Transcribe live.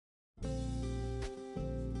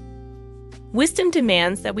Wisdom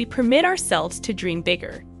demands that we permit ourselves to dream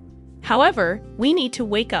bigger. However, we need to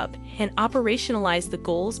wake up and operationalize the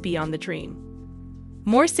goals beyond the dream.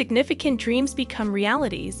 More significant dreams become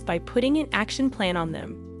realities by putting an action plan on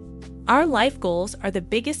them. Our life goals are the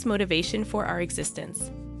biggest motivation for our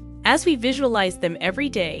existence. As we visualize them every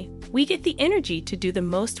day, we get the energy to do the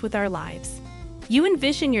most with our lives. You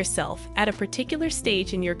envision yourself at a particular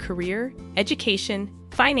stage in your career, education,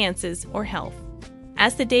 finances, or health.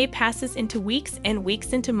 As the day passes into weeks and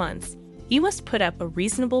weeks into months, you must put up a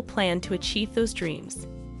reasonable plan to achieve those dreams.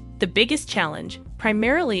 The biggest challenge,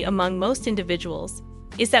 primarily among most individuals,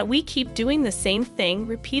 is that we keep doing the same thing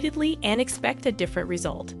repeatedly and expect a different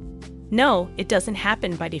result. No, it doesn't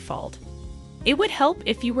happen by default. It would help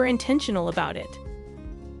if you were intentional about it.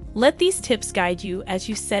 Let these tips guide you as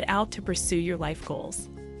you set out to pursue your life goals.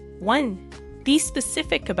 1. Be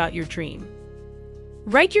specific about your dream.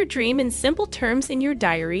 Write your dream in simple terms in your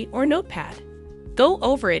diary or notepad. Go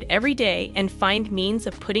over it every day and find means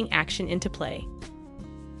of putting action into play.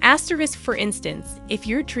 Asterisk, for instance, if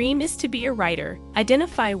your dream is to be a writer,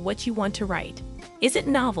 identify what you want to write. Is it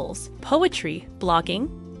novels, poetry, blogging?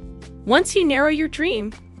 Once you narrow your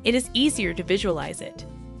dream, it is easier to visualize it.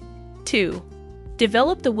 2.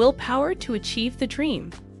 Develop the willpower to achieve the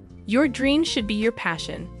dream. Your dream should be your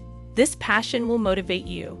passion. This passion will motivate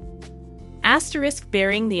you. Asterisk,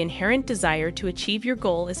 bearing the inherent desire to achieve your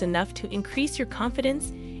goal is enough to increase your confidence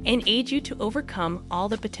and aid you to overcome all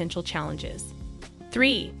the potential challenges.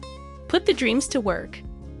 3. Put the dreams to work.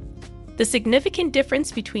 The significant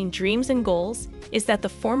difference between dreams and goals is that the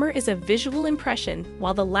former is a visual impression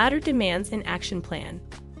while the latter demands an action plan.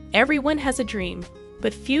 Everyone has a dream,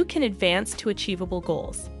 but few can advance to achievable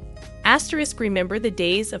goals. Asterisk, remember the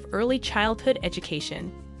days of early childhood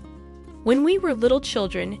education. When we were little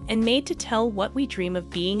children and made to tell what we dream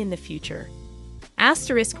of being in the future.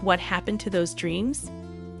 Asterisk, what happened to those dreams?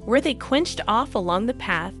 Were they quenched off along the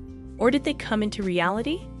path, or did they come into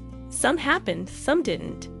reality? Some happened, some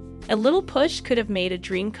didn't. A little push could have made a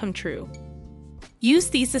dream come true. Use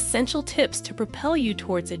these essential tips to propel you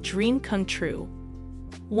towards a dream come true.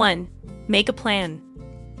 1. Make a plan.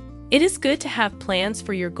 It is good to have plans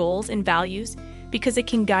for your goals and values because it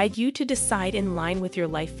can guide you to decide in line with your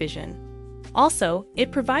life vision. Also,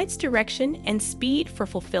 it provides direction and speed for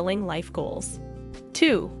fulfilling life goals.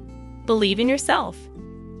 2. Believe in yourself.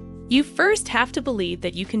 You first have to believe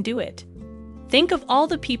that you can do it. Think of all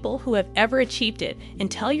the people who have ever achieved it and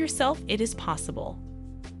tell yourself it is possible.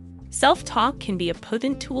 Self-talk can be a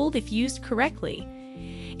potent tool if used correctly,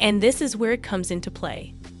 and this is where it comes into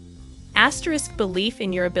play. Asterisk, belief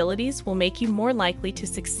in your abilities will make you more likely to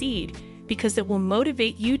succeed because it will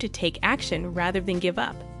motivate you to take action rather than give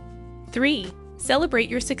up. 3. Celebrate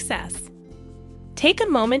your success. Take a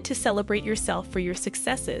moment to celebrate yourself for your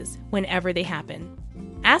successes whenever they happen.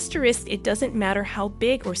 Asterisk, it doesn't matter how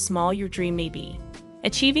big or small your dream may be.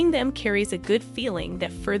 Achieving them carries a good feeling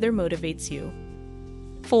that further motivates you.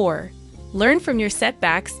 4. Learn from your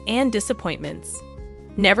setbacks and disappointments.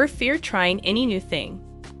 Never fear trying any new thing.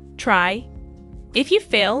 Try. If you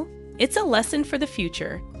fail, it's a lesson for the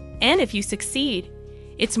future, and if you succeed,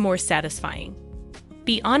 it's more satisfying.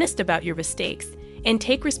 Be honest about your mistakes and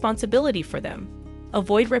take responsibility for them.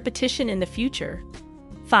 Avoid repetition in the future.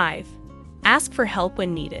 5. Ask for help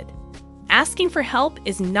when needed. Asking for help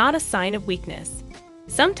is not a sign of weakness.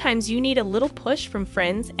 Sometimes you need a little push from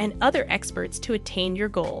friends and other experts to attain your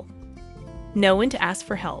goal. Know when to ask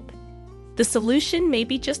for help. The solution may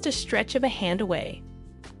be just a stretch of a hand away.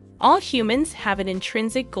 All humans have an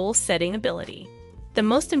intrinsic goal-setting ability. The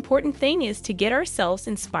most important thing is to get ourselves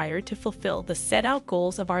inspired to fulfill the set-out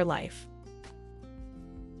goals of our life.